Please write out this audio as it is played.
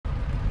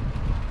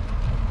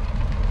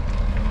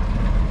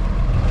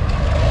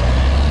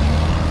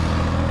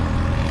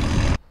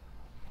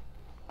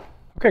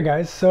Okay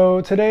guys,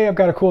 so today I've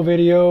got a cool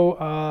video.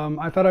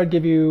 I thought I'd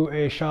give you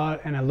a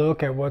shot and a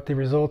look at what the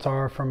results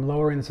are from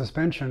lowering the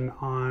suspension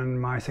on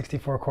my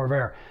 64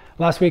 Corvair.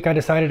 Last week I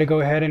decided to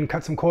go ahead and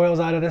cut some coils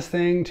out of this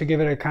thing to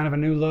give it a kind of a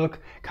new look.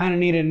 Kind of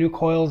needed new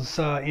coils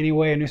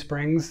anyway, and new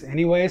springs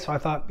anyway, so I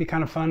thought it'd be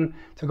kind of fun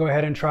to go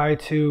ahead and try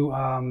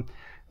to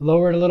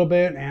lower it a little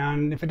bit,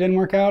 and if it didn't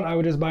work out I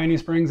would just buy new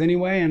springs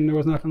anyway and there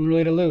was nothing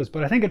really to lose.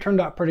 But I think it turned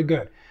out pretty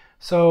good.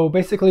 So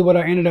basically what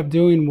I ended up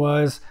doing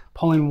was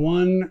pulling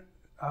one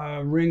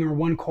ring or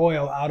one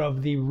coil out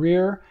of the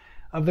rear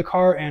of the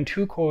car and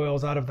two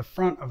coils out of the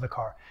front of the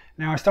car.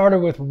 Now I started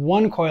with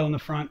one coil in the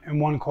front and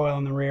one coil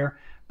in the rear,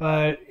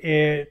 but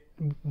it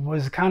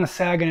was kind of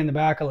sagging in the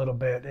back a little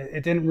bit.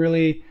 It didn't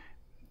really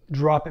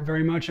drop it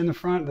very much in the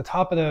front. The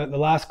top of the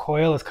last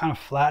coil is kind of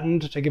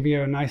flattened to give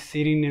you a nice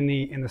seating in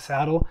the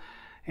saddle,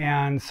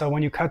 and so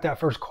when you cut that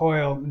first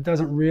coil it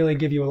doesn't really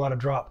give you a lot of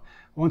drop.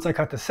 Once I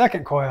cut the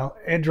second coil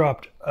it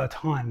dropped a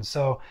ton,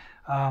 so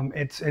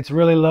it's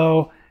really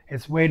low.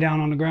 It's way down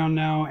on the ground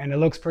now and it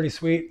looks pretty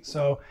sweet.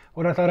 So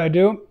what I thought I'd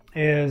do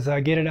is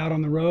get it out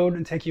on the road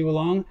and take you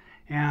along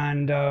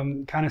and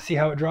kind of see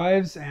how it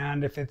drives,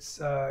 and if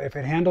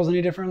it handles any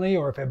differently,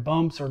 or if it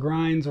bumps or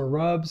grinds or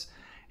rubs,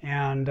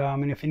 and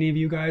if any of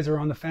you guys are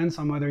on the fence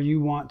on whether you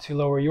want to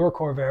lower your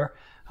Corvair,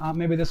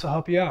 maybe this will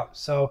help you out.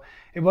 So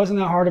it wasn't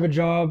that hard of a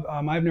job.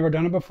 I've never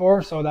done it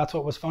before, so that's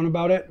what was fun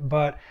about it.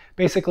 But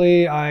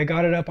basically I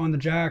got it up on the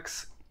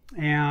jacks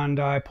and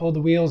I pulled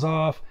the wheels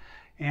off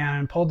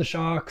and pulled the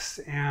shocks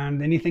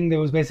and anything that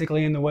was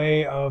basically in the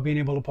way of being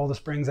able to pull the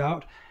springs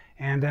out.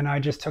 And then I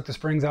just took the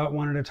springs out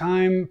one at a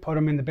time, put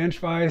them in the bench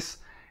vise,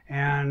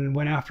 and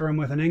went after them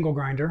with an angle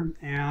grinder,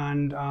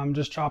 and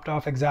just chopped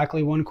off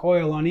exactly one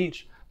coil on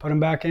each, put them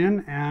back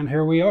in, and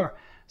here we are.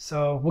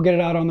 So we'll get it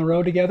out on the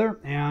road together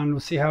and we'll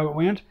see how it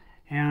went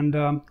and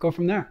go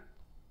from there.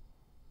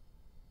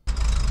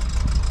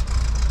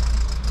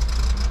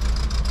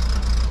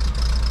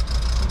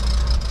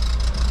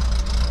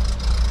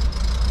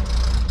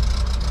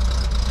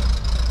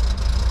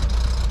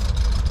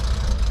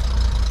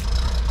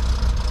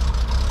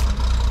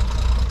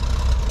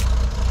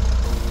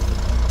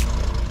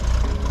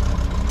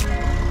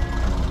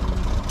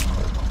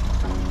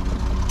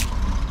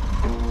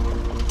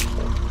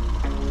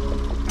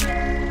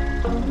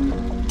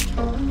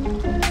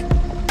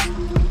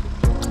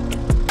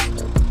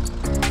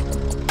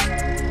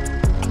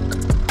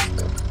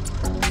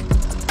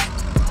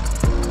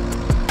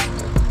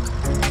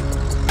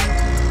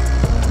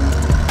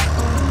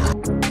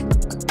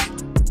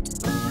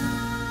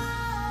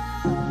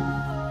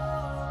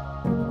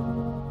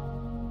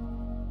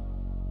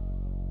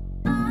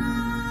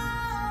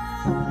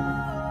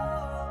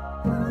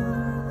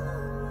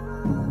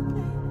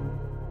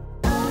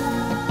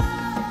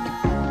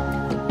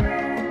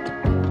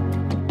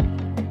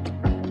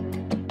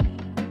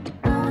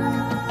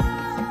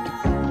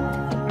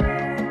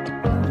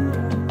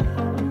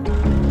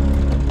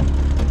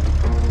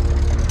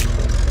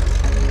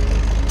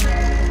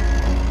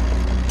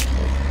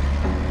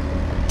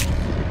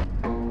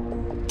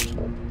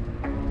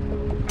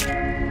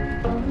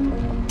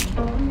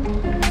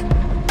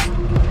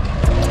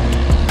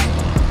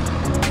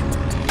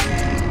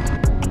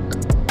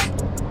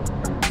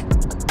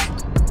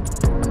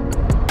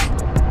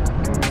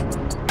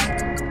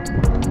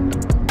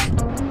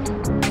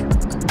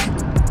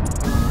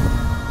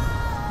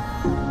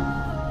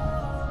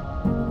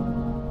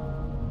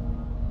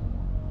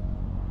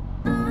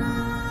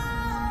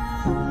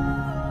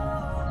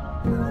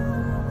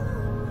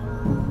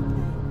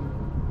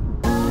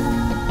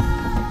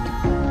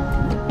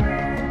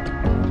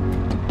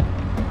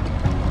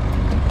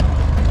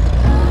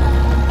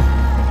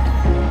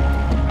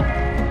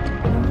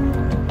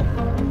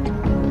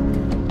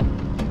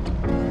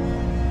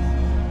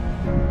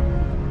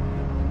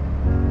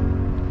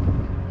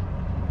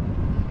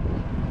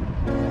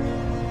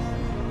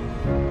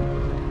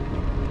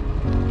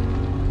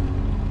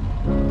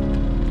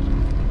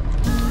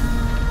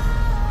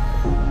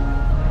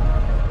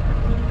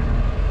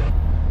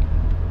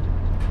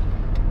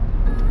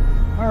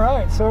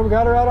 So we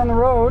got her out on the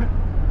road.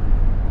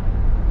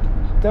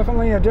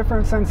 Definitely a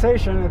different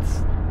sensation. It's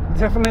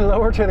definitely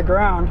lower to the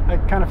ground. I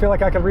kind of feel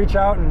like I could reach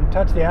out and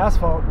touch the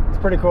asphalt. It's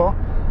pretty cool.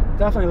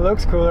 Definitely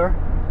looks cooler.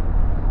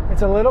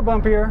 It's a little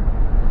bumpier.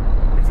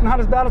 It's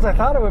not as bad as I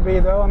thought it would be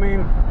though. I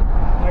mean,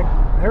 like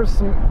there's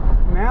some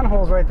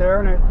manholes right there,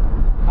 and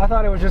I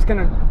thought it was just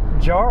gonna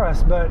jar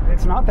us, but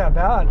it's not that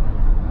bad.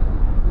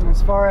 And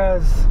as far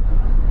as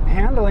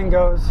handling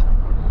goes,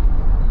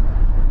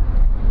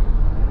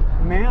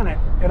 man,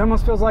 it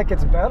almost feels like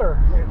it's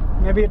better.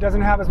 Maybe it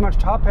doesn't have as much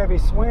top heavy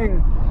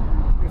swing.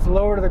 It's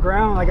lower to the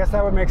ground. I guess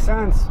that would make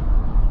sense.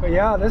 But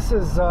yeah, this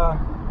is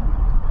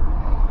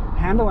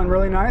handling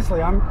really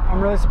nicely.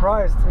 I'm really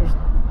surprised. There's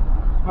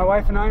my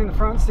wife and I in the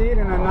front seat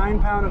and a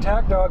 9-pound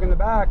attack dog in the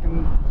back,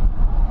 and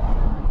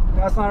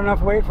that's not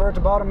enough weight for it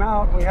to bottom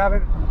out. We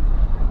haven't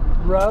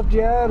rubbed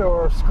yet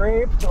or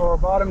scraped or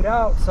bottomed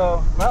out,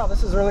 so wow,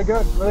 this is really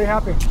good. Really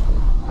happy.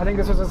 I think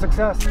this was a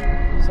success,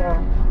 so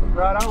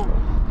right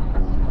on.